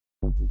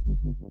You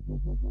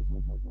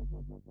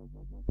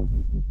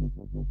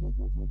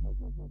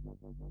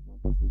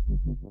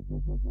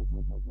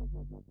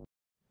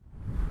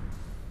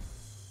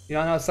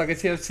don't know how to suck at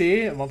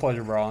TFT? My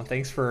pleasure, bro.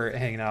 Thanks for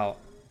hanging out.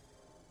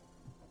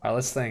 Alright,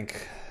 let's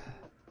think.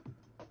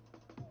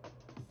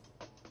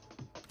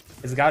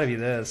 It's gotta be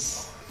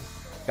this.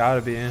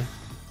 Gotta be.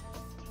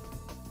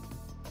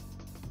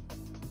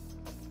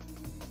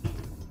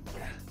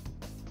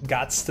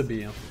 Gots to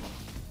be.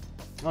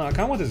 I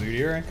kind of want the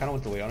Udyr, kind of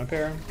want the Leona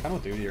pair, kind of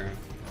want the Udyr.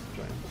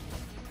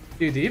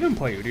 Dude, do you even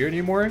play Udyr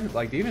anymore?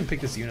 Like, do you even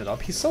pick this unit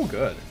up? He's so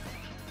good.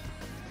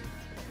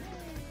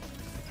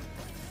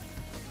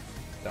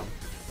 Dumb.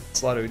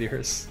 It's a lot of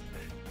Udyrs.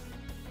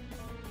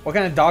 What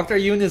kind of doctor are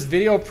you in this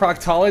video?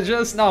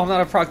 Proctologist? No, I'm not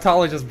a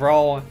proctologist,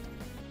 bro.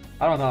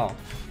 I don't know.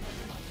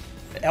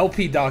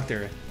 LP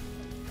doctor.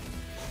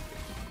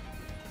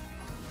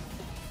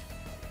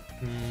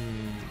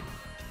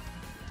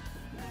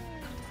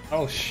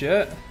 Oh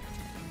shit.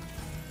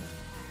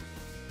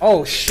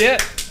 Oh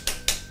shit.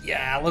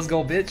 Yeah, let's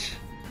go, bitch.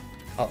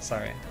 Oh,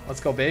 sorry. Let's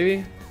go,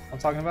 baby. I'm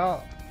talking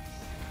about.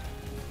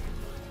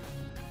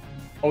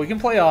 Oh, we can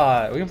play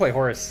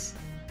horse.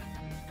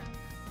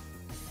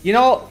 You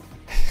know,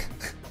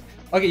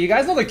 okay, you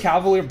guys know the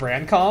Cavalier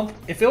brand comp?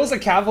 If it was a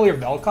Cavalier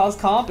Vel'Koz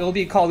comp, it would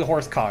be called the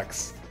Horse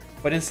Cox.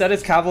 But instead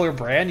it's Cavalier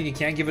brand and you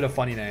can't give it a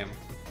funny name.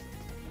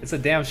 It's a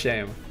damn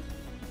shame.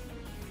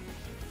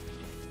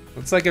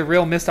 Looks like a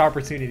real missed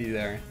opportunity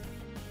there.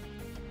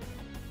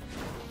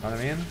 Know what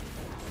I mean?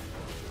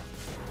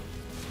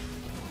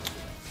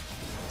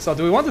 So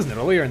do we want this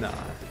Nidalee or not?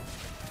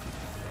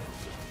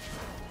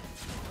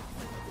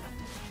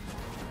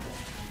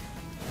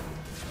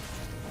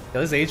 Yeah,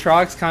 this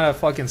Aatrox kind of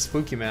fucking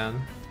spooky,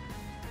 man.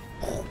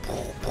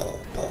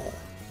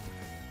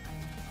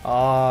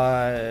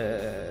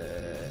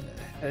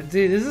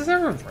 Dude, is this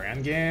ever a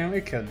brand game?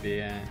 It could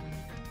be. I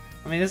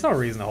mean, there's no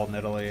reason to hold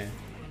Nidalee.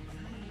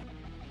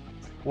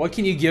 What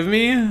can you give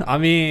me? I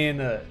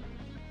mean,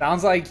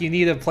 sounds like you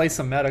need to play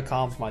some meta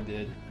comps, my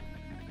dude.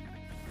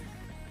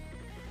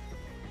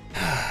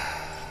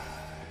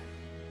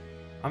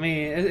 I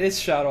mean, it's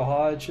Shadow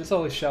Hodge. It's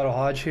always Shadow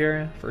Hodge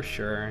here, for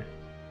sure.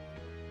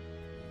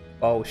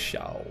 Oh,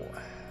 show.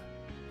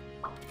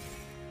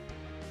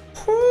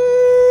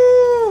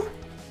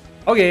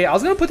 Okay, I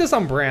was gonna put this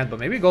on Brand, but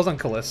maybe it goes on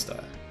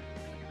Kalista.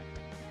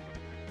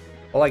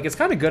 But like, it's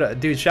kind of good.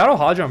 Dude, Shadow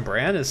Hodge on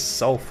Brand is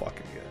so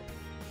fucking good.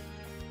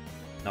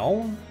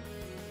 No?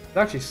 It's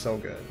actually so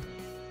good.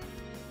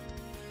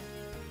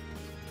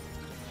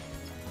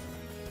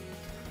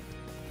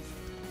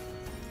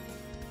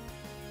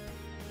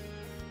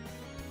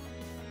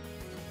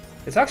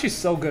 It's actually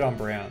so good on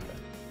Brand.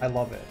 I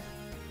love it.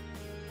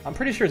 I'm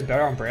pretty sure it's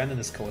better on Brand than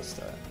this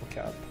Kalista.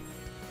 Okay.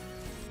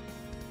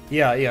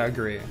 Yeah, I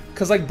agree.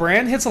 Because, like,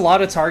 Brand hits a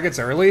lot of targets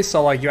early,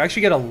 so, like, you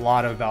actually get a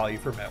lot of value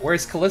from it.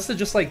 Whereas Kalista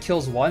just, like,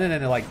 kills one and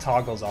then it, like,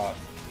 toggles off.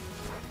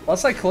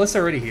 Plus, like,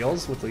 Kalista already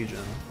heals with Legion.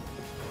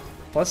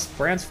 Plus,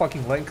 Brand's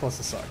fucking lit and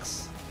Kalista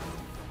sucks.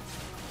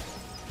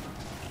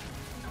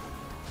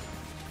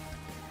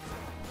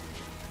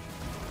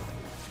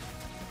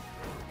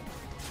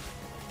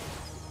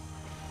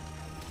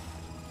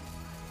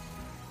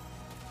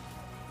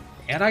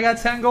 And I got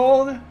 10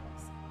 gold?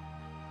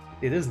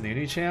 It is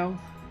Nunu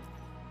champ.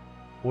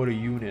 What a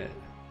unit.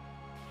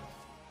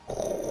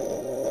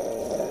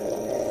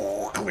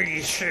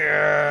 Holy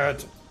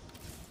shit.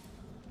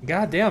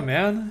 God damn,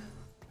 man.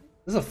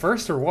 This is a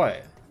first or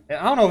what? I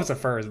don't know if it's a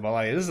first, but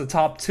like, this is a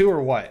top 2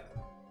 or what?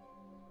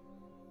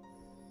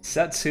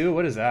 Set 2?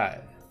 What is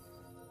that?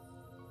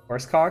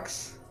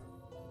 Horsecox?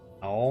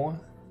 No.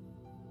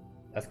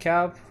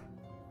 Deathcap?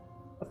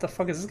 What the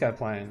fuck is this guy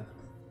playing?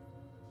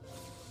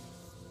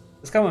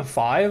 This guy went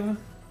 5? Is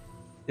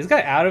this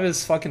guy out of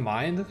his fucking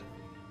mind?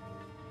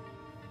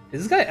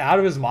 Is this guy out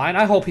of his mind?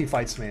 I hope he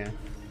fights me.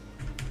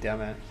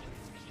 Damn it.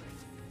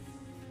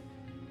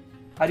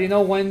 How do you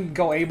know when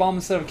go A-bomb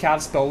instead of Cav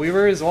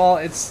Spellweavers? Well,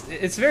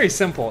 it's very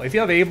simple. If you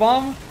have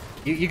A-bomb,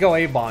 you go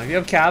A-bomb. If you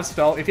have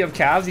if you have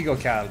Cavs, you go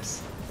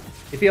Cavs.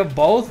 If you have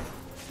both,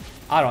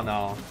 I don't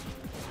know.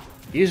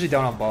 You usually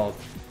don't have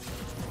both.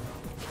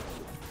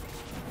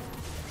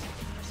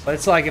 But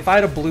it's like, if I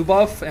had a blue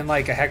buff and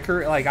like a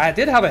Hecarim, like I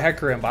did have a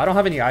Hecarim, but I don't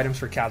have any items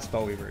for Cav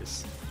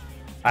Spellweavers.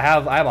 I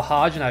have a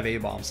Hodge and I have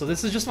A-bomb. So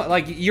this is just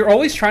like, you're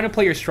always trying to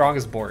play your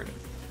strongest board.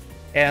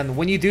 And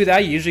when you do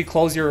that, you usually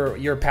close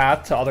your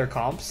path to other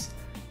comps.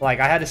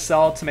 Like I had to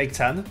sell to make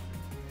 10,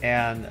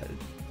 and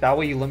that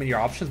way you limit your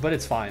options, but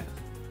it's fine.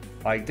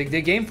 Like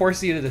the game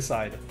forces you to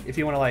decide if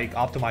you want to like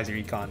optimize your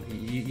econ.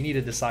 You need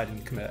to decide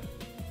and commit.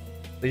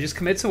 They just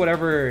commit to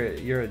whatever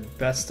your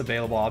best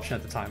available option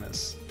at the time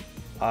is.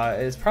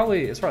 It's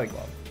probably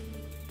Glove.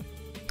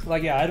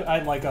 Like yeah,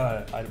 I'd like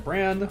I'd a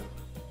Brand,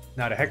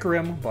 not a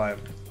Hecarim, but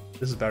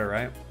this is better,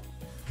 right?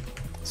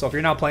 So if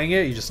you're not playing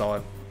it, you just saw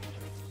it.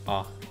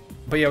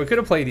 But yeah, we could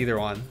have played either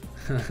one.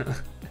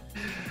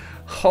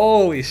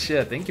 Holy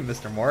shit! Thank you,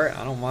 Mr. Mort.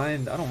 I don't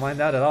mind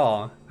that at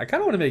all. I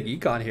kind of want to make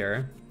econ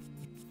here.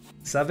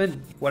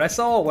 7. Would I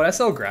sell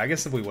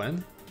Gragas if we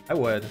win? I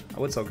would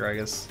sell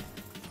Gragas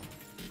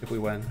if we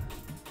win.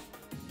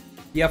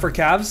 Yeah, for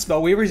Cavs,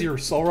 Spellweavers, you're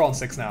slow roll on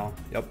 6 now.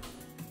 Yep.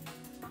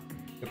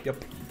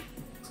 Yep.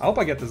 I hope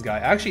I get this guy.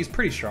 Actually, he's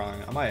pretty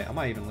strong. I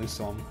might even lose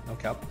to him. No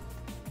cap.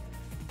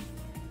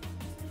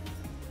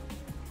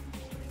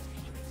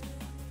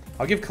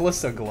 I'll give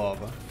Kalista a glove.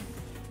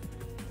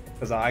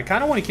 Because I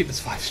kind of want to keep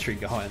this 5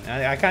 streak going.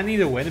 I kind of need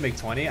to win to make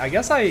 20. I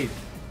guess I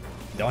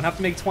don't have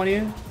to make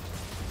 20.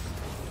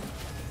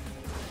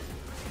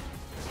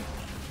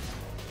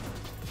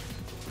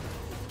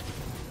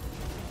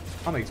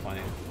 I'll make 20.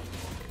 Do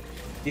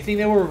you think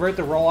they will revert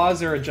the roll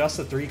odds or adjust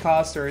the 3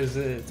 cost, or is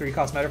it 3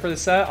 cost meta for the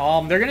set?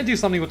 They're gonna do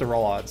something with the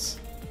roll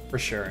odds, for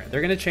sure. They're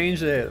gonna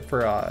change it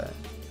for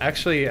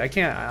actually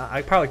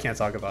I probably can't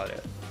talk about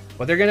it.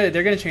 But they're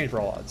gonna change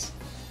roll odds.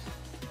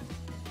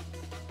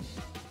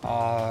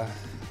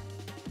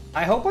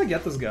 I hope I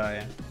get this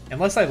guy.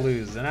 Unless I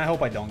lose, and I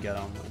hope I don't get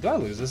him. Do I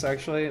lose this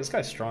actually? This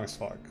guy's strong as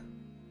fuck.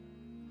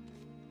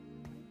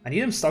 I need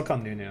him stuck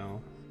on Nunu.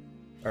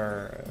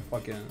 Or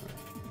fucking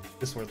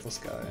this worthless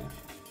guy.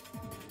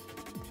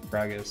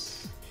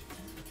 Gragas.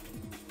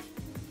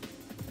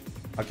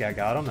 Okay, I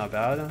got him, not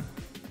bad.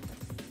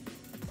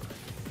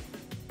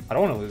 I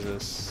don't want to lose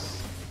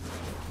this.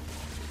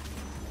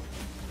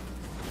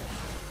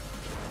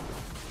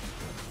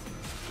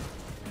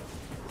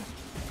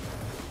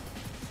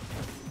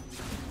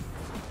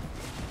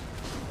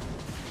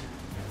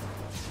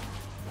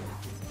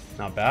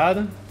 Not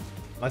bad,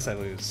 unless I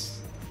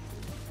lose.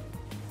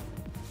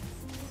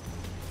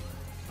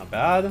 Not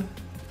bad.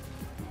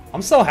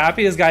 I'm so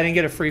happy this guy didn't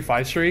get a free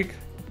 5 streak.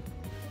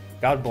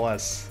 God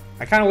bless.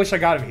 I kind of wish I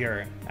got him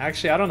here.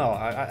 Actually, I don't know.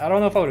 I don't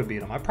know if I would have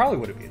beat him. I probably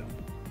would have beat him.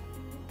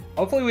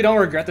 Hopefully we don't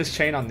regret this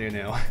chain on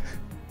Nunu.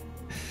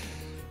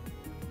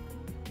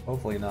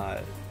 Hopefully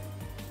not.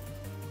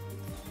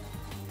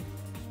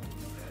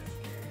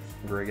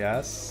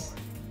 Gragas.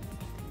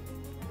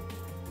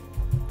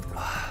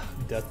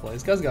 Death play.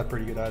 This guy's got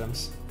pretty good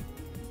items.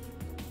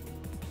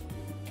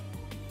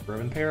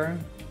 Ribbon pair.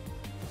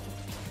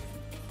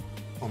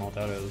 I don't know what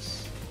that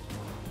is.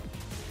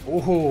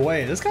 Oh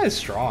wait, this guy's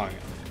strong.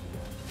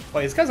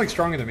 Wait, this guy's like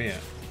stronger than me.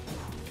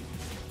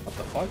 What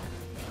the fuck?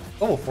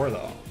 Level 4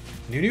 though.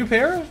 Nunu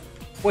pair?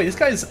 Wait, this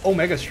guy's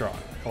Omega strong.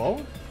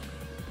 Hello?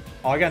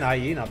 Oh, I got an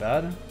IE, not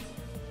bad.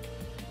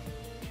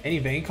 Any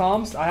Vayne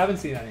comms? I haven't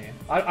seen any.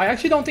 I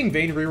actually don't think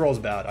Vayne reroll is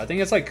bad. I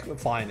think it's like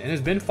fine, and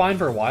it's been fine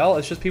for a while.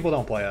 It's just people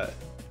don't play it.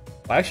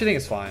 I actually think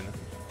it's fine.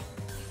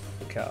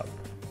 Cap.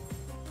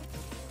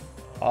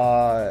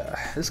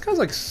 This guy's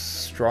like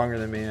stronger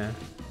than me,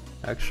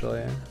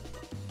 actually.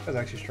 This guy's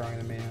actually stronger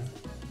than me.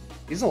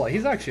 He's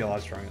actually a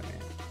lot stronger than me.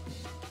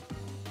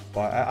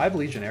 But I have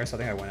Legionnaire, so I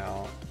think I went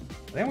out.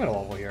 I think I'm gonna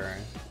level here.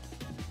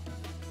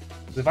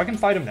 If I can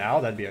fight him now,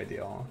 that'd be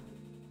ideal.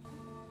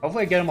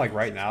 Hopefully I get him like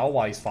right now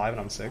while he's 5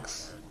 and I'm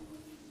 6.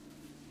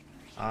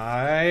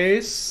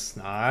 Nice,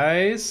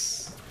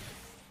 nice.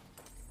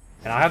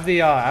 And I have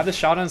the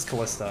shot on his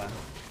Kalista,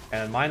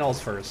 and mine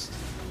ults first.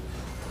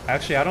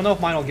 Actually, I don't know if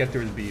mine will get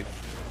through the beef.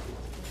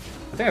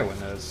 I think I win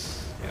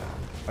this.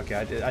 Yeah. Okay,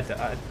 I did.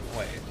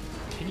 Wait.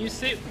 Can you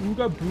say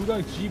Ooga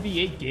Booga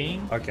GV8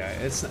 game? Okay,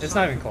 it's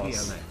not even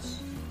close.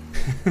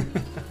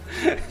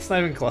 It's not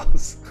even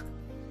close.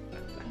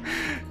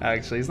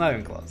 Actually, it's not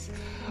even close.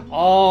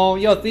 Oh,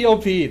 yo, Theo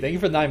P, thank you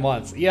for 9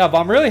 months. Yeah, but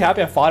I'm really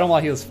happy I fought him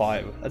while he was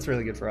 5. That's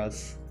really good for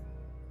us.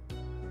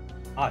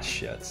 Ah,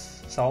 shit.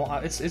 So,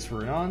 it's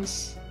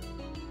Runons.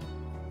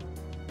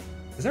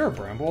 Is there a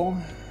Bramble?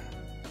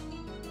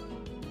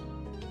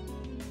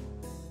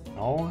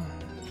 No.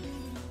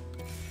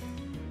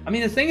 I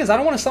mean, the thing is, I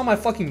don't want to sell my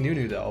fucking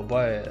Nunu, though,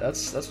 but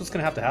that's what's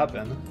gonna have to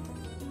happen.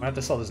 I'm gonna have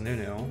to sell this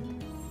Nunu,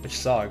 which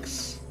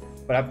sucks.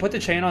 But I put the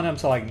chain on him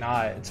to, like,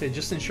 to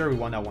just ensure we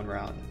won that 1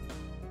 round.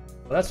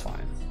 But that's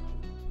fine.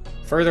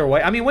 Further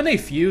away. I mean, when they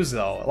fuse,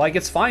 though, like,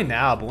 it's fine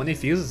now, but when they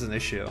fuse, it's an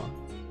issue.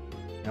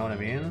 You know what I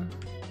mean?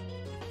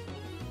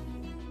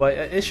 But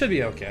it should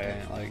be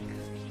okay. Like,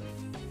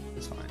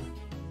 it's fine.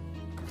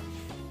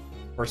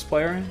 First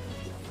player.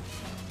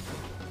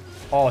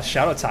 Oh,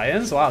 Shadow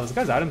Titans? Wow, this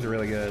guy's items are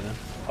really good.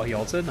 Oh, he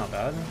ulted? Not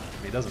bad. I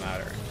mean, it doesn't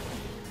matter.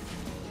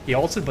 He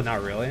ulted, but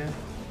not really.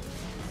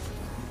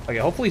 Okay,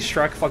 hopefully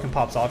Shrek fucking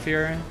pops off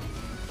here.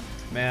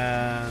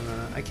 Man,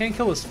 I can't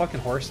kill this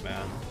fucking horse,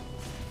 man.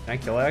 Can I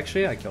kill it,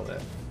 actually? I killed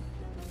it.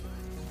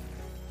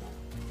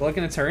 Like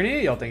an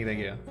attorney? Yo, thank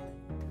you.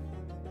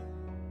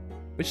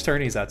 Which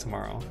tourney is that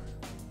tomorrow?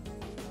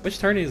 Which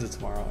tourney is it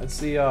tomorrow? It's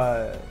the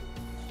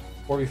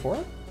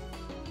 4v4?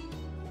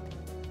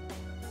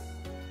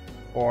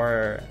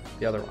 Or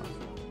the other one?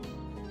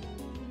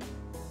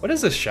 What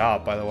is this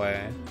shop, by the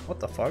way? What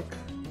the fuck?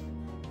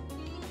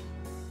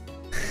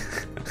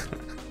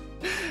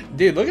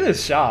 Dude, look at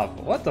this shop.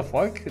 What the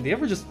fuck? Do you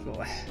ever just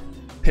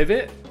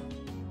pivot?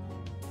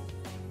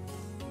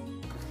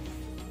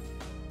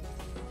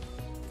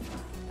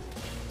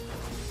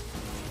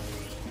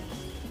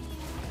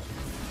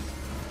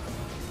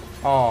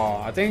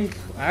 Oh, I think...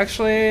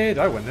 Actually, did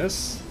I win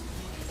this?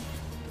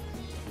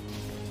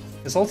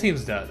 This whole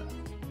team's dead.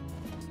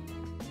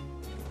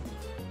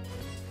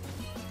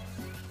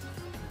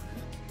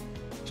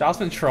 Josh's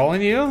been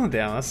trolling you?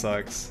 Damn, that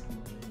sucks.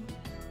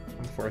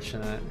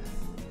 Unfortunate.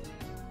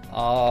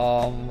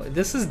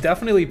 This is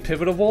definitely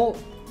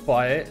pivotable,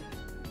 but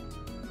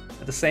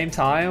at the same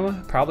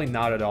time, probably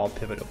not at all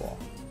pivotable.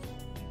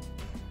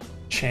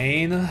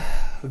 Chain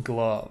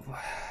glove.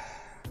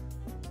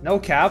 No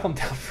cap, I'm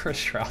down for a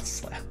Shroud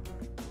Slam.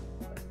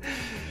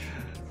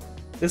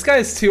 This guy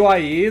has 2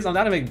 IEs. I'm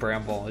down to make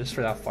Bramble just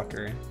for that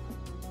fucker.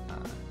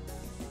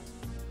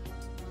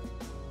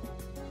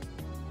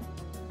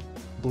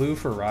 Blue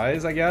for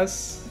Rise, I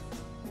guess.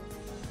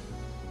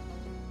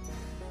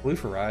 Blue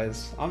for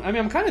Rise. I mean,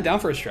 I'm kind of down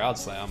for a Shroud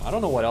Slam. I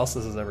don't know what else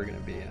this is ever going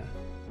to be.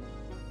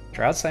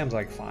 Shroud Slam's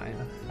like fine.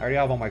 I already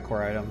have all my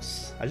core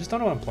items. I just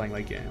don't know what I'm playing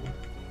late game.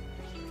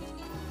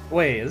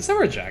 Wait, is this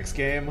ever a Jax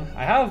game?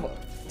 I have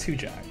 2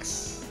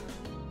 Jax.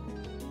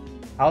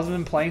 How's it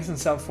been playing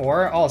since Set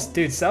 4? Oh,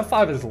 dude, Set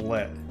 5 is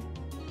lit.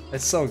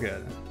 It's so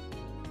good.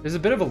 There's a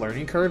bit of a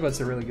learning curve, but it's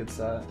a really good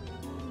set.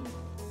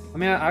 I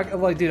mean, I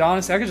like, dude,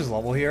 honestly, I could just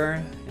level here,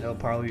 and it'll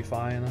probably be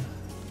fine.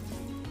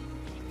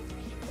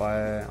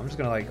 But I'm just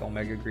gonna like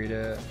Omega greet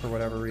it for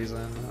whatever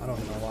reason. I don't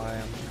know why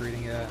I'm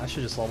greeting it. I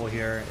should just level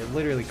here. It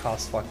literally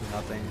costs fucking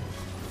nothing.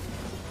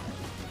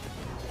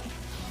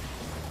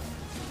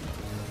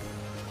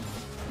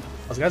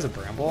 Oh, this guy's a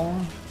Bramble?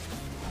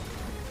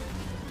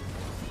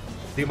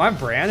 Dude, my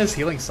brand is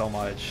healing so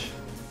much.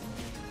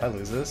 Did I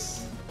lose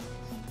this?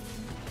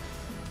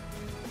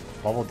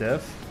 Level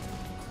diff?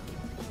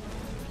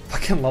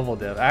 Fucking level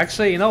diff.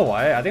 Actually, you know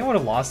what? I think I would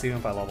have lost even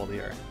if I leveled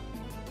here.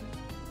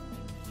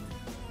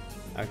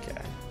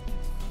 Okay.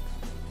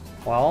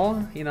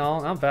 Well, you know,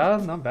 not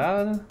bad, not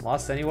bad.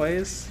 Lost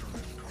anyways.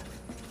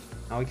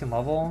 Now we can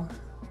level.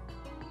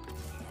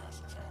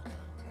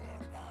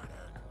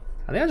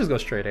 I think I'll just go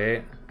straight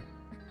 8.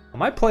 I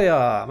might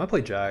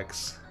play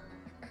Jax.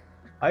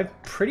 I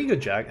have pretty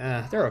good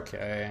Jax. They're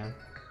okay.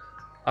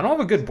 I don't have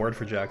a good board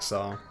for Jax,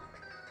 so.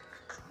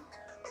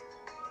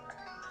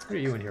 What are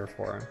you in here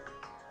for?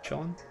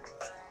 Chilling?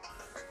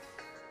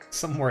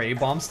 Some more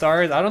A-bomb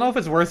stars? I don't know if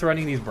it's worth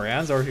running these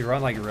brands or if you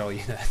run like real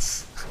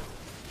units.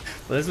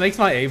 But this makes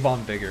my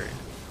A-bomb bigger.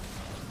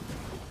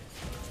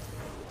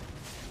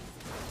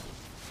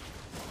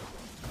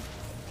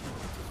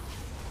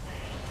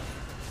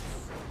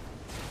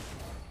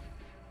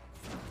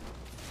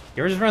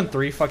 You ever just run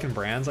 3 fucking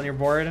brands on your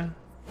board?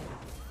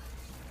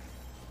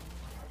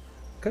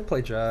 Could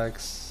play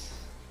Jax.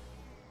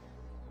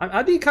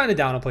 I'd be kind of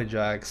down to play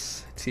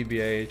Jax.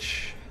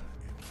 TBH.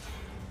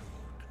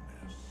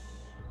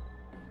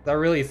 Is that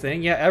really a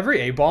thing? Yeah,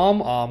 every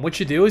A-bomb, what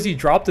you do is you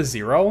drop the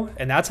 0,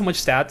 and that's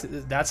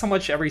how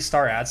much every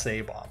star adds to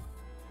A-bomb.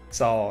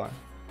 So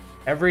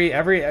every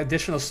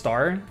additional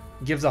star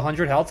gives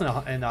 100 health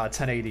and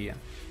 1080.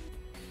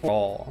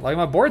 Oh, like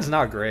my board's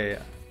not great.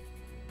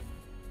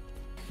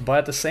 But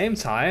at the same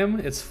time,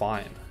 it's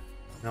fine.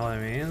 You know what I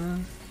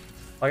mean?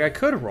 Like I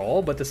could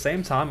roll, but at the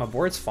same time, my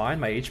board's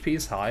fine, my HP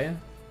is high.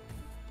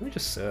 Let me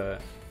just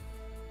sit.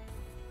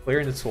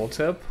 Clearing the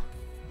tooltip.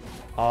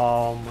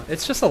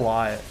 It's just a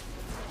lot.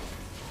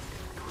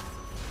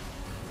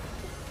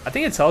 I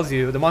think it tells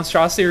you the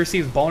monstrosity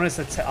receives bonus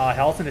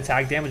health and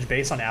attack damage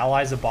based on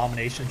allies,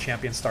 abomination,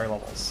 champion star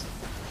levels.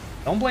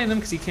 Don't blame them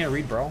because he can't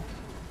read, bro.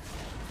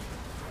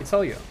 They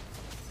tell you.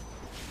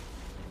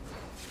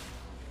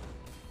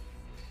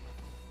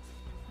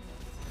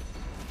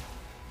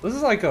 This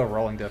is like a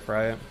rolling diff,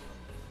 right?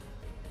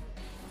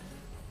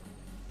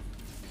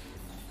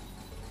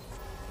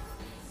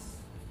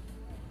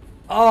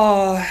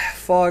 Oh,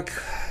 fuck.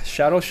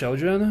 Shadow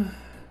Shojin?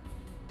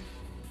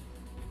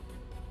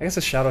 I guess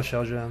it's Shadow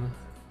Shojin.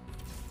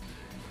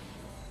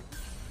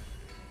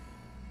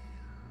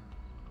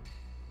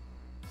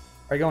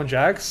 Are you going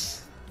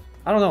Jax?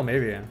 I don't know,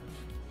 maybe.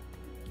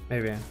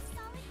 Maybe.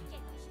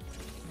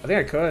 I think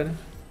I could.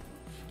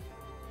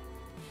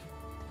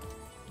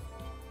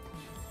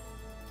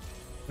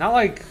 Not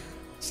like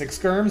 6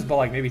 skirms, but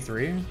like maybe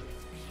 3.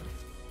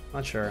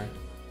 Not sure.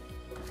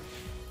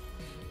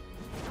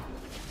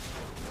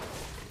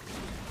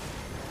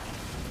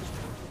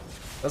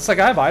 That's like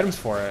I have items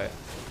for it.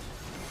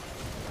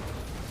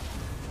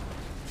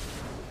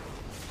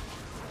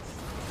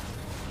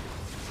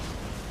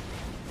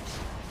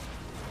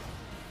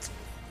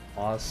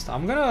 Lost.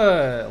 I'm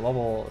gonna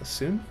level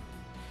soon.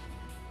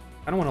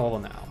 I don't want to level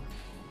now.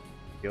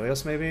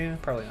 Helios maybe?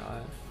 Probably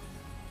not.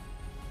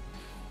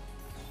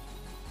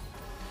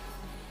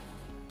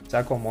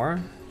 Attack one more.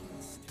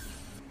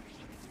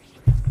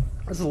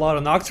 There's a lot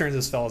of Nocturnes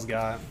this fella's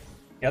got.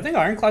 Yeah, I think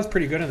Ironclad's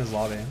pretty good in this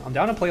lobby. I'm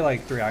down to play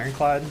like 3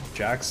 Ironclad,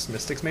 Jax,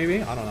 Mystics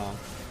maybe. I don't know.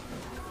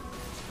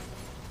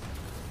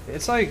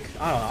 It's like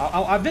I don't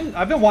know.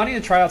 I've been wanting to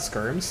try out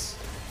skirms.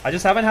 I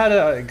just haven't had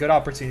a good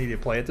opportunity to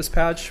play it this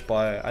patch,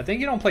 but I think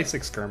you don't play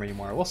 6 skirm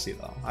anymore. We'll see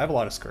though. I have a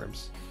lot of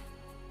skirms.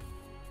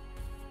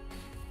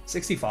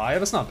 65?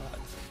 That's not bad.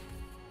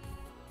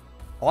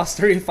 I lost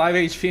 35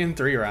 HP in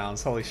 3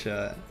 rounds. Holy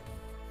shit.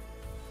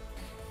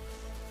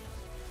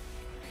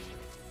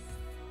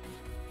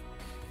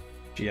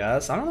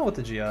 GS? I don't know what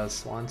the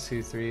GS. 1,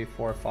 2, 3,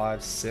 4,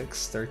 5,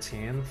 6,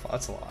 13.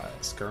 That's a lot.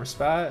 Skirm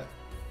Spat.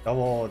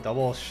 Double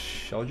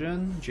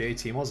Shojin. GA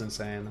Teemo's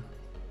insane.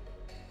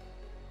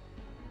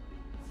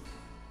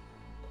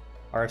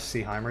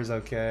 RFC Heimer's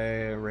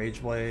okay.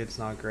 Rage Blade's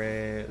not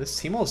great. This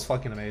Teemo is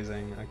fucking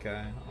amazing.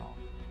 Okay. Oh.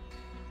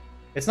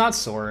 It's not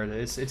sword.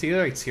 It's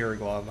either like tier or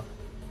glove.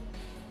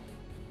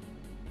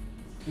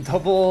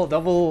 Double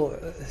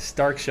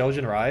Dark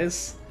Shojin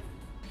Rise.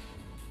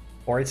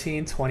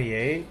 14,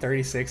 28,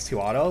 36, 2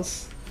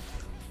 autos.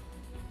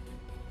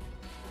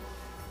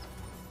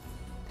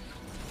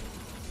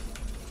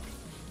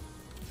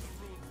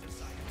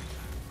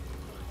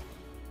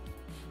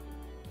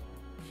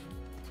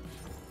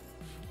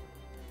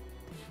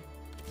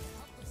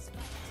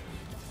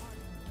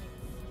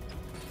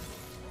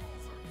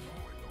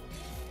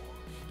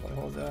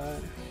 Hold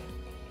that.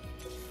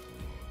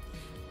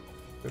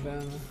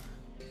 Ribbon.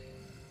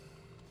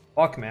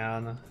 Fuck,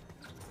 man.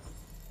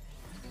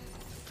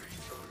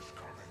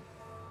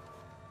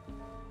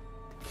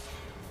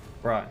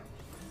 Right.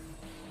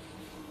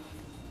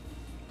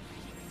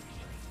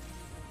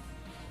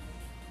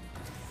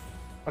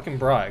 Fucking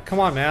Bri. Come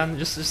on, man.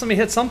 Just let me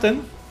hit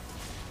something.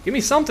 Give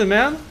me something,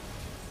 man.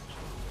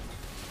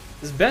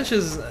 This bench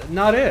is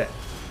not it.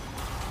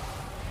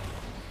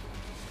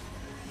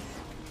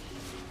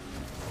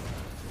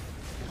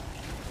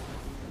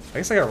 I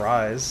guess I got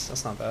Rise.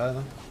 That's not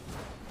bad.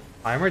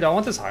 Heimer? Do I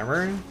want this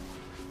Heimer?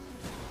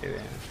 Okay.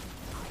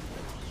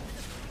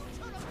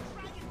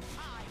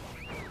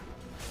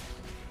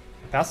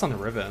 Passed on the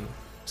ribbon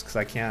just because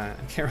I can't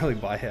really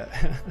buy it.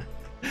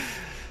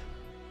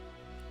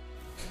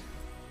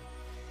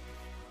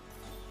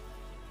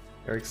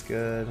 Eric's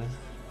good.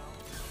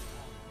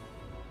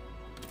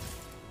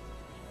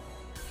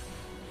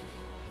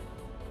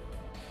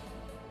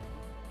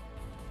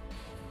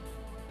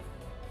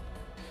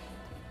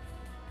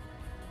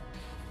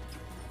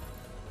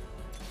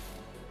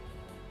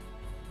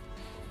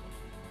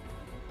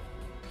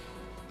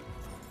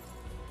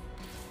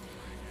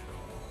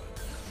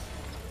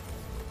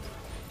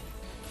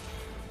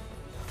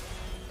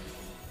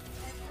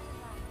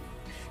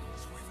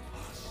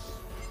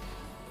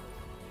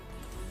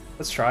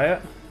 Let's try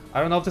it. I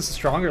don't know if this is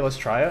stronger. Let's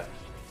try it.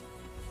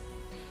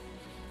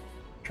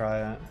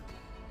 Try it.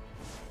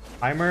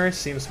 Heimer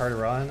seems hard to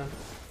run.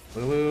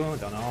 Lulu,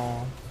 don't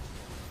know.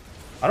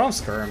 I don't have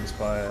skirms,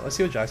 but let's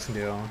see what Jax can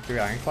do. 3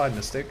 Ironclad,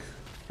 Mystic.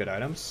 Good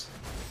items.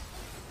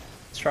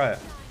 Let's try it.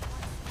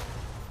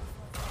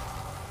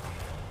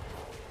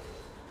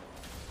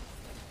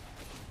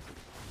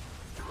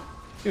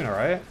 Doing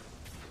alright.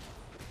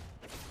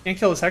 Can't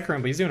kill his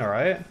Hecarim, but he's doing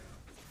alright.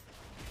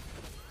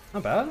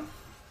 Not bad.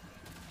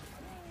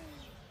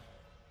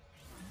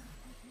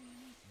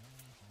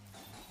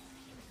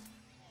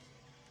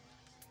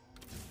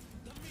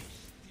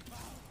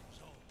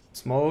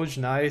 Smoj,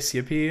 nice,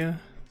 yippee.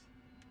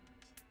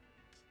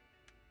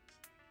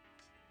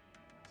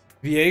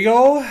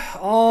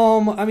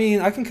 Viego? I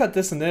mean, I can cut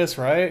this and this,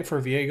 right? For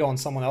Viego and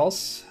someone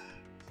else.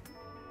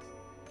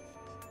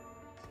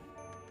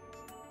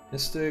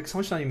 Mystics, how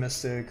much do I need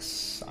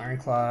Mystics?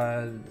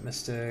 Ironclad,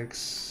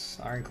 Mystics,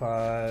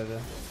 Ironclad,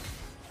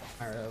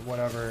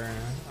 whatever,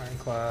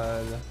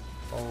 Ironclad,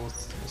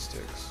 both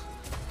Mystics.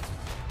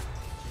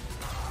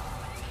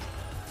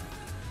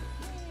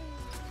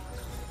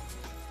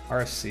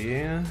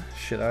 RFC,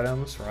 shit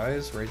items,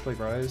 Rise, Rageblade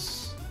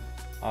Rise.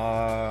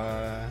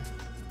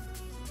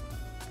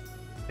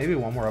 Maybe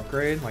one more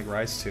upgrade, like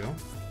Rise 2.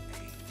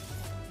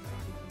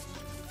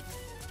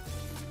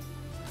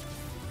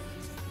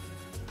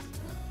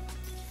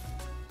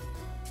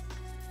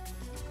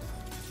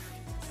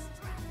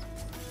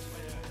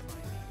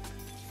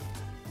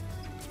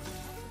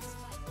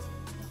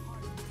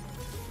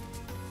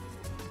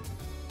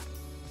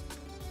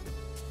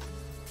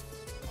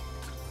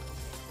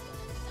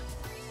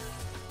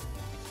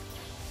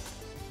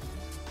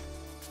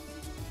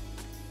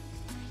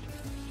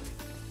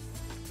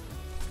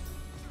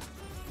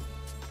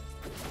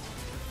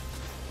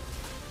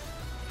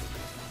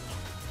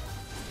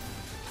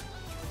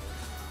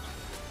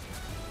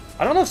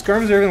 I don't know if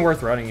skirms are even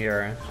worth running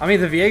here. I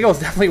mean, the Viego is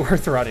definitely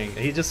worth running.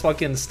 He just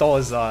fucking stole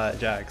his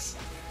Jax.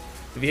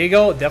 The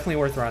Viego, definitely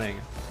worth running.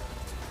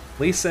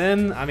 Lee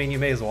Sin, I mean, you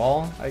may as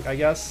well, I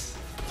guess.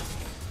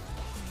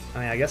 I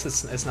mean, I guess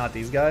it's not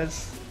these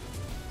guys.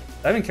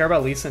 Do I even care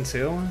about Lee Sin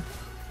too?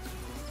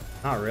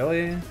 Not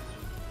really.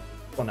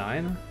 Level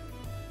 9?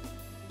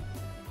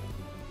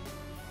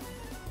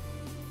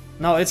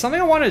 No, it's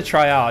something I wanted to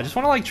try out. I just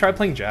want to like try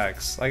playing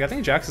Jax. Like, I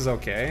think Jax is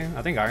okay.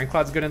 I think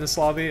Ironclad's good in this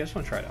lobby. I just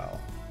want to try it out.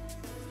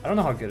 I don't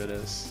know how good it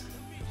is.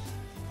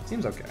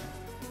 Seems okay.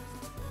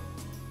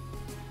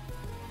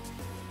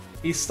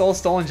 He stole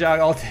Stolen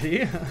Jack. Oh, did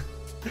he?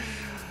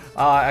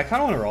 I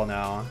kind of want to roll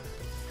now.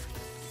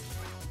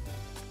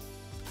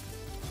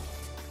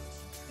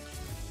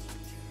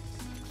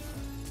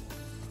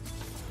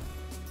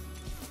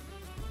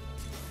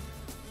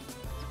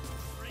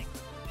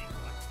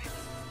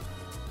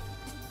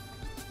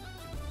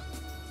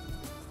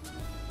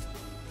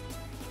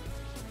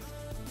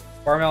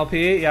 Farm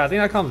LP? Yeah, I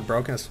think that comb's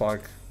broken as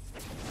fuck.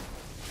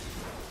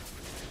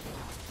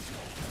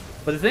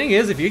 But the thing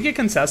is, if you get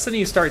contested and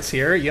you start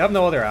here, you have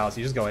no other outs.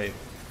 You just go 8.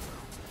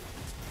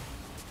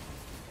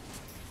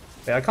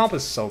 Yeah, that comp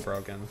is so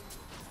broken.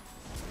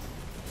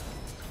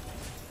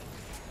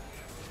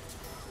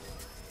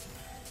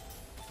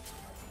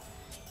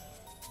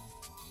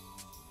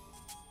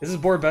 Is this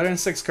board better than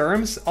 6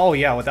 Kerms? Oh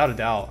yeah, without a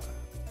doubt.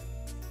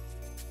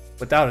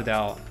 Without a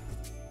doubt.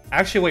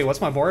 Actually, wait,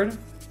 what's my board?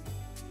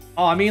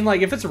 Oh, I mean,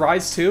 like, if it's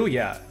Rise 2,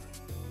 yeah.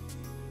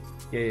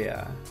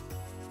 Yeah.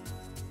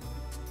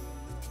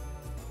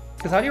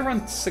 Because how do you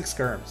run 6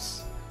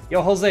 Skirms?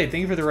 Yo, Jose,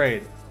 thank you for the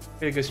raid. You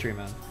had a good stream,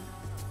 man.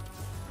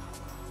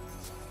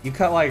 You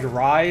cut, like,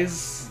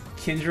 Rise,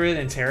 Kindred,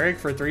 and Taric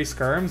for 3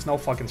 Skirms? No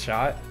fucking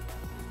shot.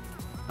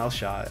 No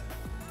shot.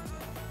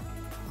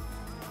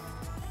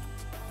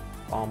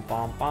 Bom,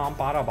 bom, bom,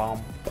 bada,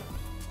 bom.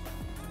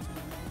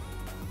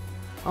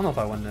 I don't know if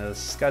I win this.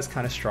 This guy's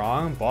kind of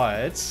strong,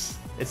 but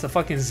it's a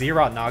fucking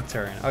Zeroth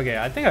Nocturne. Okay,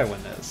 I think I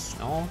win this.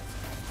 No?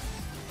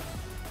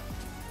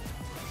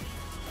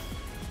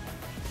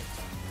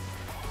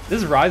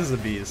 This Rise is a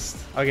beast.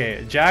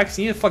 Okay, Jax,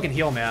 you need to fucking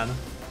heal, man.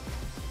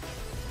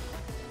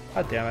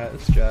 God damn it,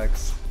 it's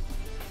Jax.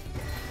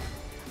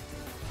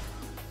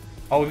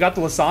 Oh, we've got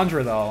the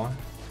Lissandra, though.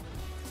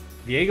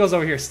 Viego's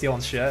over here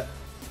stealing shit.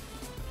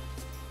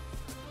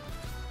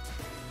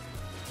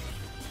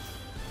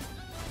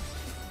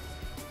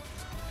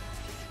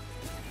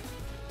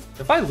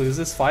 If I lose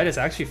this fight, it's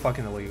actually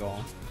fucking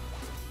illegal.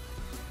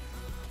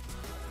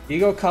 Do you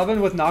go Coven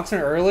with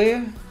Nocturne early?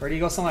 Or do you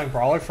go something like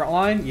Brawler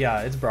frontline?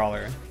 Yeah, it's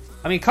Brawler.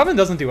 I mean, Coven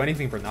doesn't do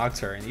anything for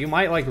Nocturne. You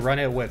might like run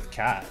it with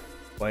Cat,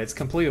 but it's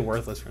completely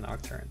worthless for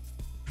Nocturne.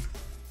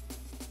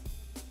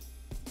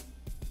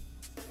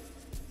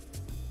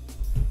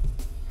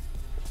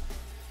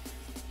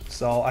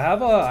 So I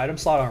have a item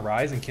slot on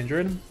Rise and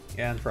Kindred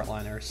and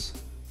Frontliners.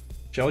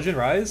 Jojen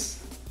Rise?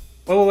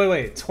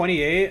 Wait.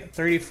 28,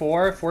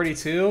 34,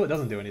 42. It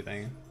doesn't do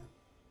anything.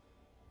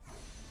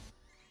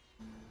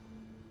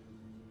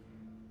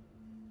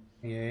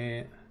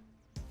 28,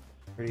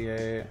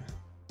 38.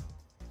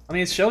 I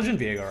mean, it's Shojin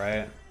Viego,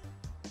 right?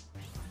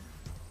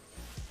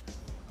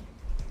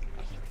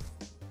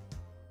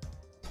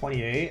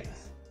 $28,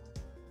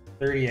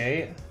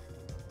 38.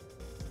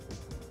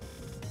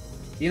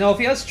 You know, if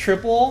he has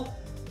triple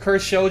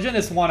Curse Shojin,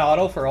 it's 1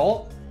 auto for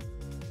ult.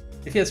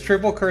 If he has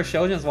triple Curse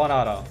Shojin, it's 1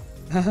 auto.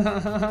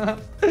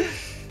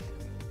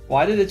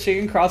 Why did the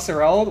chicken cross the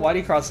road? Why did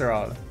he cross the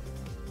road?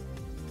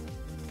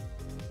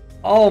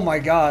 Oh my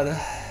god.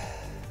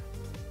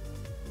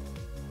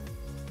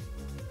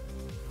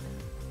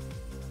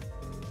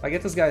 If I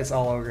get this guy, it's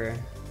all over.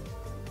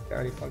 I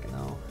already fucking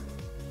know.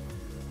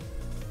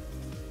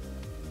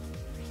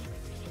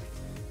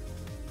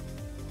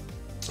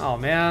 Oh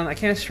man, I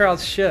can't shroud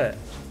shit.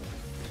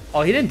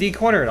 Oh, he didn't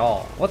decorner at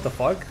all. What the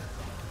fuck?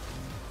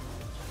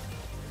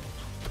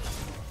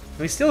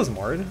 Can we steal his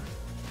Mord?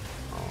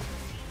 Oh.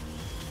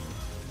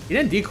 He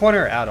didn't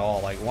decorner at all.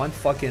 Like one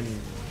fucking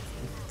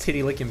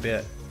titty licking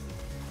bit.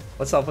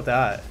 What's up with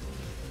that?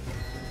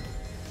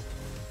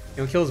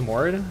 Can we kill his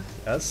Mord?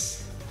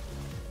 Yes.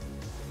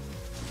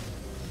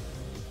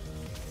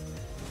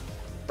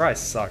 Bryce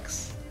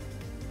sucks.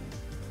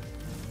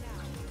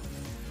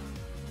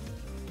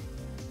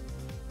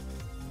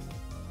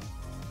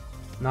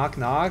 Knock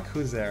knock,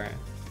 who's there?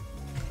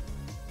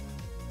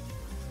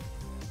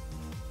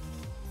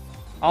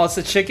 Oh, it's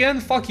a chicken?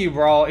 Fuck you,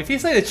 bro. If you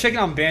say the chicken,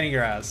 I'm banning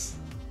your ass.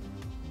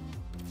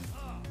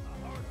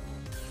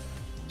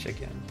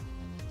 Chicken.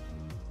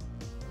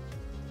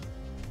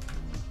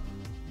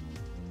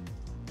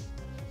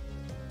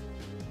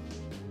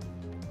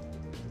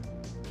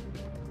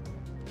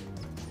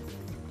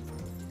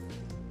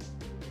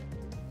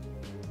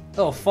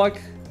 Oh, fuck.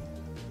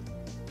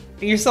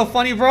 Think you're so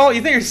funny, bro?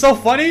 You think you're so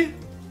funny?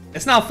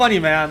 It's not funny,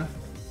 man.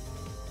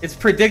 It's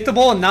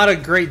predictable and not a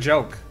great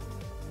joke.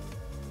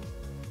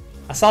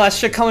 I saw that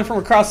shit coming from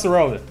across the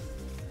road.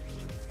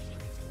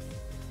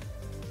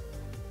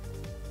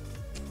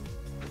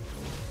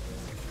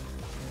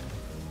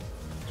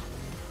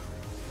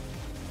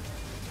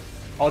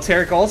 Oh,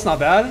 Taric ult's not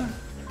bad.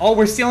 Oh,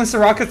 we're stealing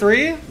Soraka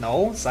 3?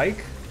 No,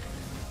 psych.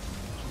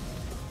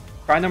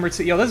 Try number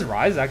 2. Yo, this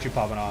Rise is actually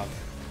popping off.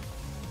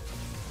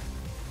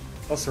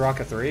 Oh,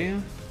 Soraka 3.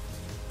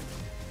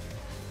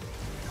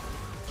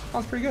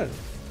 That's pretty good.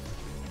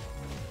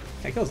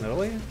 That kills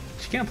Nidalee.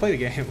 She can't play the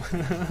game.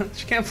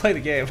 She can't play the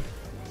game.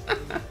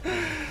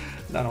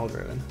 Not hold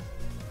Riven.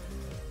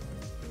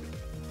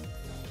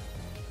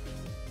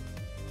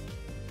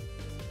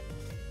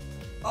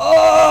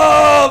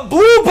 Oh,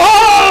 blue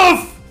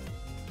buff!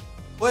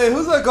 Wait,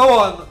 who's that go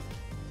on?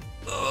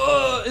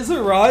 Is it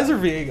Rise or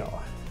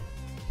Viego?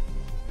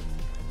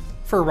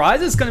 For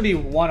Rise, it's gonna be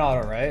 1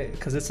 auto, right?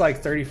 Because it's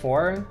like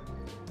 34.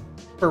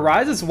 For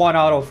Rise, it's 1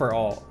 auto for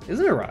ult.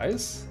 Isn't it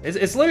Rise?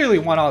 It's literally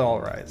 1 auto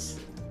all Rise.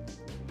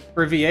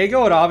 For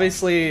Viego,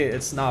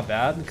 it's not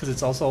bad because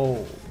it's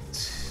also...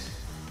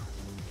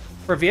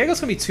 For Viego, it's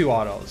gonna be 2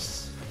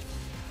 autos.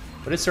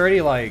 But it's already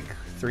like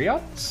 3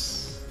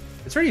 autos?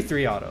 It's already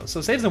 3 autos,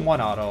 so it saves in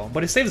 1 auto,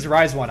 but it saves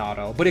Rise 1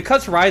 auto. But it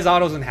cuts Rise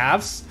autos in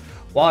halves,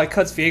 while it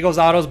cuts Viego's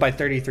autos by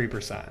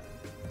 33%.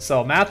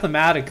 So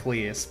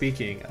mathematically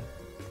speaking,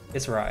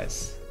 it's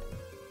Rise.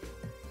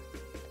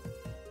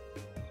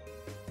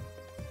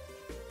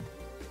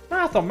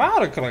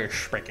 Mathematically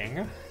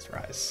speaking, it's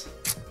Rise.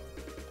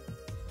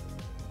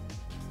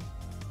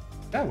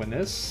 Did I win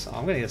this? Oh,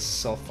 I'm gonna get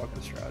so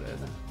fucking shrouded.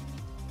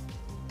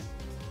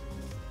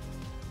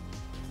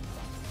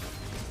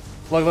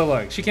 Look, look,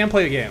 look. She can't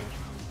play the game.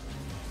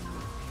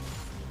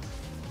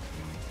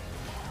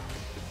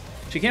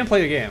 She can't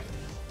play the game.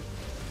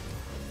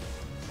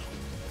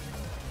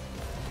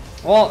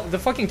 Well, the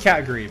fucking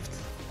cat griefed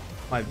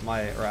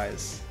my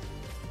Rise.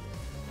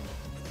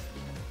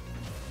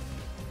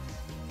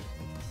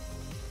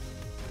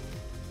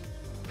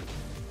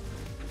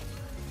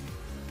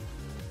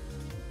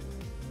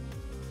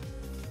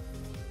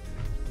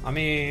 I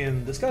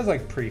mean, this guy's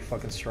like pretty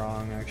fucking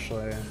strong,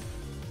 actually.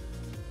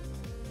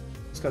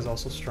 This guy's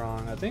also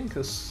strong. I think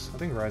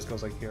Rise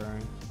goes like here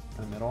in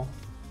the middle.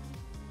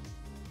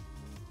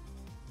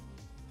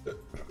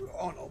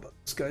 Oh no, but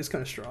this guy's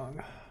kind of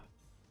strong.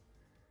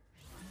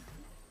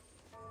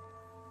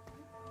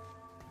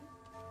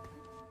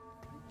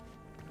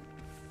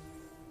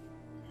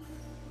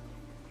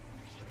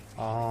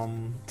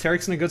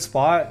 Tarek's in a good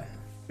spot.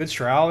 Good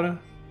Shroud.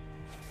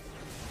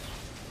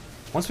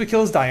 Once we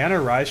kill his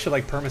Diana, Rise should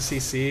like perma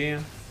CC.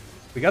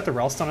 We got the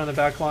Relstone on the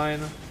back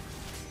line.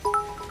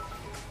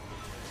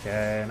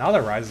 Okay, now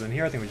that Rise is in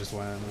here, I think we just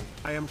win.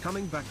 I am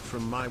coming back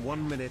from my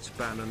 1-minute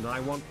ban and I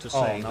want to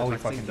Oh, say no, that we I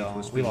fucking think don't. it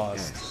was We BS.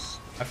 lost.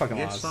 I fucking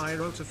Yes, lost. I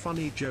wrote a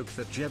funny joke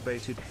that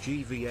Jebaited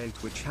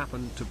GV8 which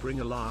happened to bring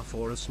a laugh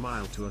or a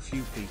smile to a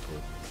few people.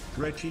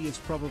 Reggie is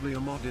probably a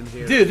mod in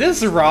here. Dude,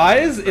 this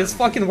Rise is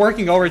fucking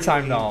working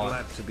overtime now.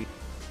 Glad to be. Did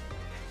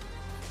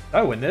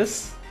I win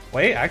this?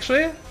 Wait,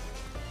 actually?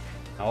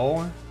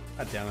 No.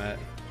 God damn it.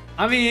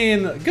 I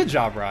mean, good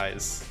job,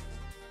 Rise.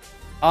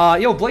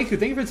 Yo, Blakeu,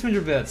 thank you for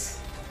 200 bits.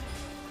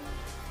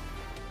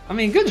 I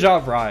mean, good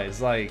job, Rise.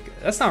 Like,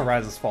 that's not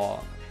Rise's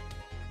fault.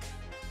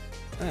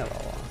 I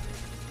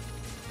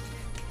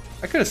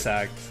could have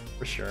sacked,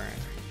 for sure.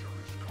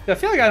 Yeah, I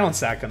feel like I don't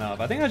sack enough.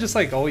 I think I just,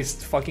 like,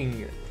 always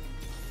fucking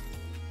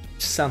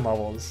send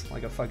levels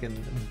like a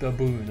fucking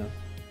baboon.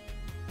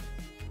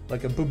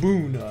 Like a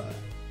baboon.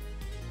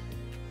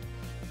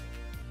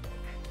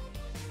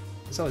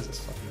 It's always this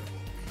fucking...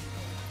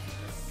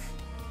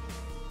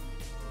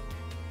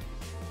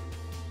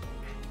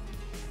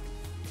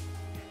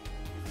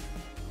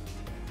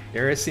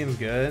 Darius seems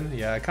good.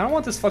 Yeah, I kind of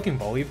want this fucking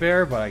Bully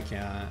Bear, but I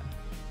can't.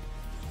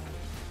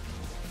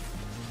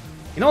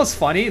 You know what's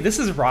funny? This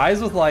is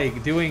Rise with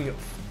like doing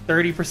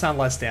 30%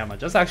 less damage.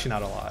 That's actually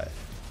not a lot.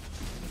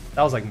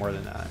 That was like more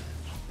than that.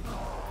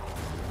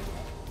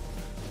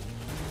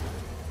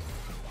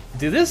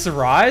 Dude, this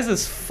Rise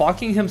is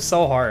fucking him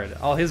so hard.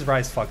 Oh, his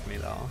Rise fucked me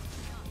though.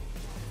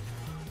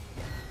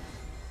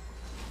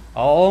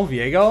 Oh,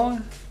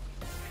 Viego?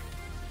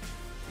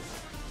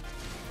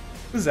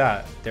 Who's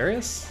that?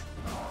 Darius?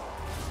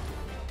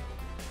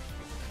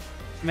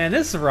 Man,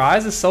 this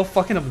Rise is so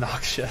fucking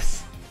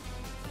obnoxious.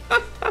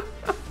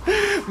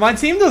 My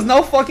team does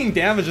no fucking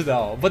damage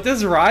though, but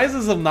this Rise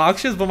is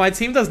obnoxious, but my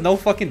team does no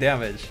fucking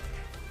damage.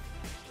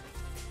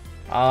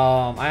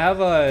 I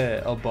have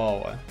a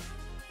bow.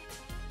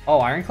 Oh,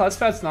 Ironclad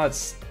Spat's not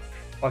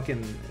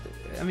fucking...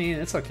 I mean,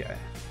 it's okay.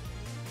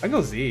 I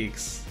go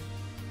Zeke's.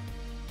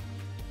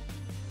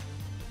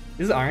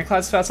 Is it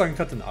Ironclad Spat so I can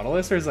cut the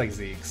Nautilus, or is it like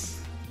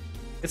Zeke's?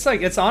 It's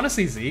like, it's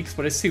honestly Zeke's,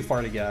 but it's too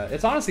far to get.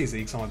 It's honestly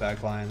Zeke's on my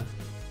back line.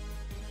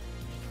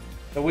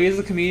 The way is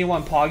the comedian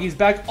want Poggy's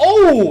back.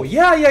 Oh,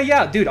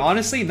 yeah. Dude,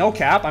 honestly, no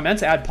cap. I meant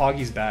to add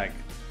Poggy's back.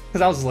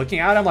 Because I was looking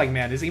at him like,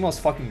 man, his emo's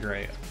fucking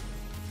great.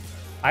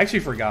 I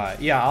actually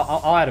forgot. Yeah,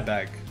 I'll add it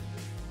back.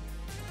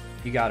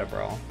 You got it,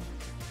 bro.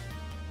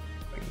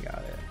 Fucking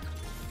got it.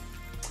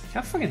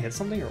 Can I fucking hit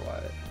something or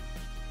what?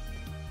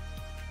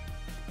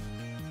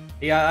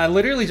 Yeah, I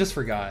literally just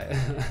forgot.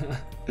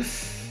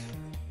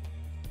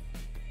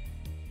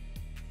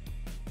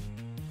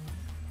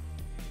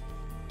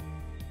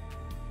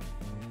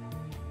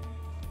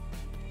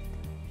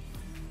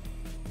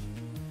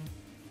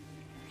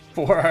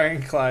 Four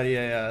Ironclad,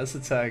 yeah, that's a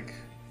tech.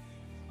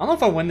 I don't know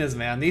if I win this,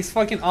 man. These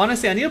fucking...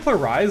 Honestly, I need to put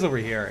Rise over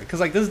here. Because,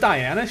 like, this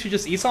Diana, she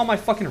just eats all my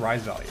fucking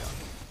Rise value.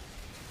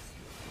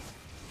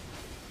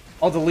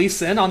 Oh, the Lee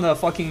Sin on the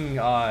fucking...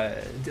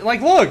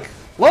 Like, look!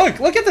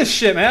 Look at this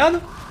shit,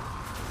 man!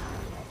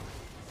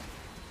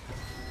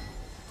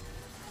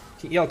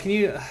 Yo, can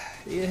you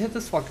hit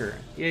this fucker?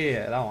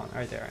 Yeah, that one.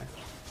 Right there.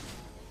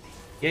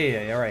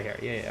 Yeah, right here.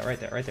 Yeah, right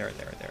there.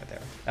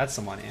 That's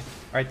some money.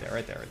 Right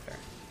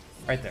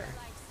there.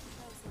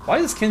 Why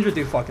does Kindred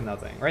do fucking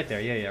nothing? Right there,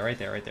 yeah, right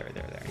there.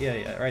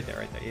 Yeah, right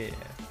there, yeah.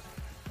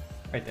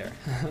 Right there.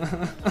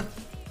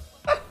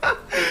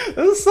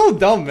 This is so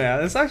dumb,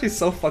 man. It's actually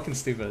so fucking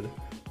stupid.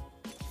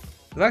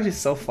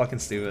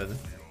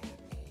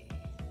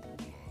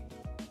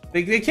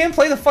 They can't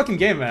play the fucking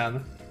game,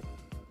 man.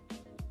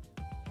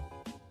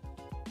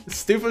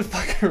 stupid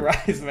fucking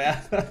Rise, man.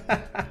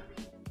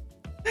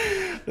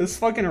 This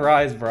fucking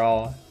Rise,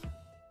 bro.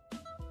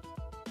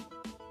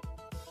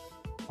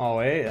 Oh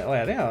wait,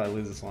 I think I'll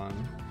lose this one.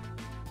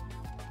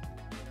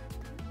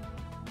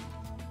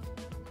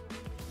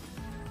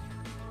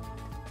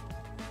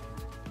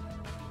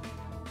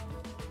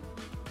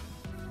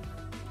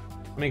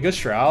 I mean, good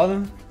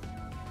Shroud.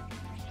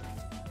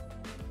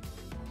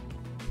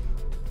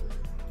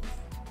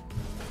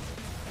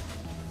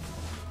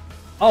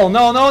 Oh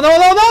no no no no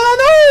no no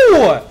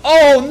no!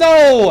 Oh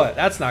no!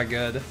 That's not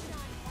good.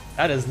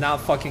 That is not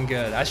fucking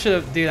good. I should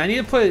have, dude. I need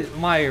to put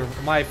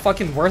my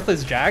fucking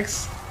worthless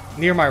Jax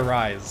near my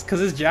Rise, cause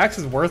his Jax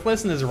is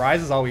worthless and his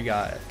Rise is all we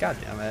got. God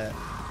damn it!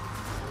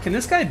 Can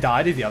this guy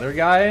die to the other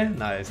guy?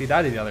 Nice, he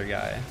died to the other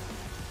guy.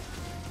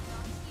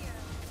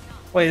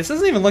 Wait, this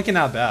isn't even looking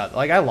that bad.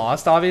 Like I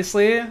lost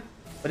obviously,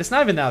 but it's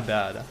not even that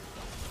bad.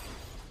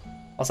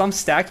 Also, I'm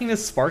stacking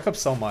this Spark up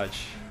so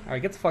much. All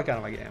right, get the fuck out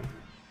of my game.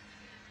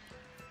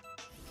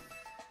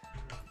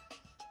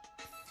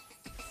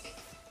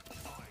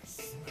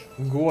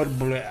 God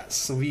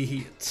bless, we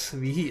hit,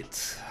 we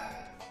hit.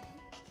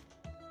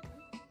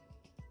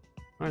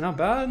 Alright, not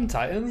bad,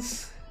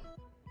 Titans.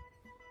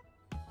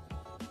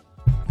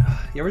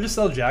 You ever just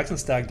sell Jax and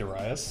stack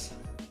Darius?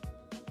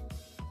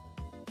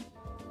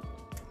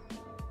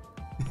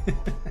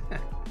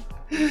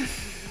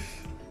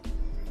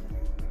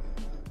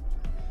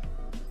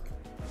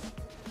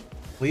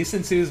 Lee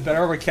Sin 2 is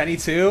better over Kenny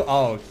 2?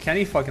 Oh,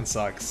 Kenny fucking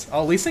sucks.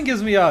 Oh, Lee Sin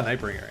gives me a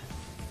Nightbringer.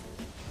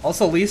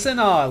 Also, Lee Sin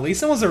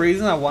was the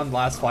reason I won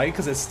last fight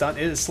because it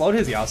slowed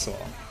his Yasuo.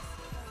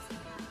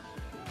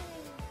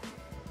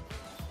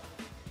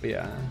 But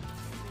yeah.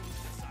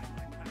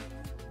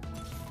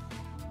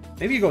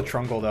 Maybe you go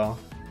Trungle though.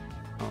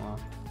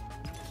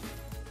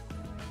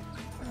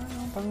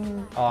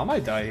 Oh, I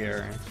might die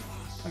here.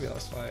 Maybe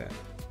let's fight.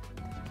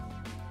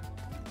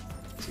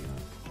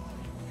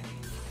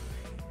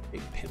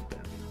 Big pimpin'.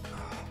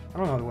 I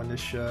don't know how to win this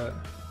shit.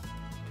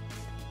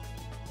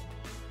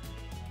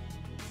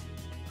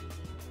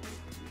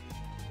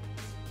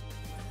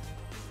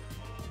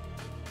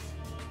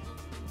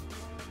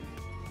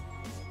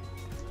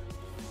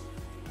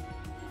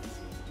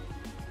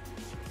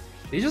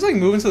 Did he just like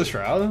move into the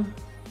Shroud?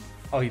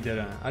 Oh, he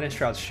didn't. I didn't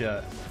Shroud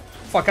shit.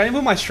 Fuck, I didn't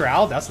move my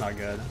Shroud? That's not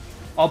good.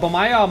 Oh, but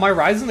my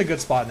Rise is in a good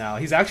spot now.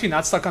 He's actually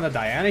not stuck on the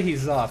Diana.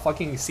 He's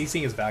fucking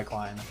CCing his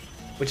backline.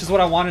 Which is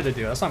what I wanted to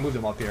do. That's why I moved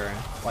him up here.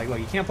 Like, look,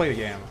 you can't play the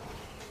game.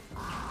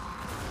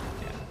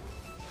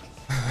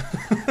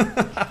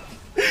 Yeah.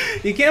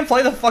 You can't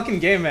play the fucking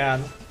game,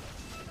 man.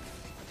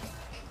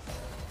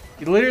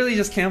 You literally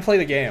just can't play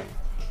the game.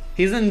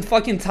 He's in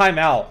fucking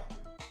timeout.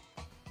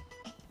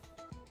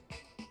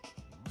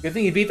 Good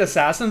thing you beat the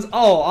Assassins.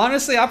 Oh,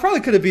 honestly, I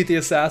probably could have beat the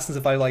Assassins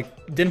if I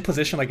like didn't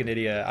position like an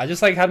idiot. I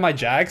just like had my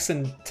Jax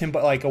and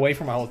Timba like away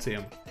from my whole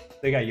team.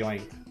 They got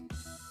yoinked.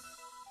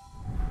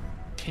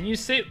 Can you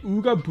say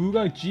Ooga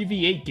Booga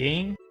GV8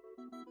 gang?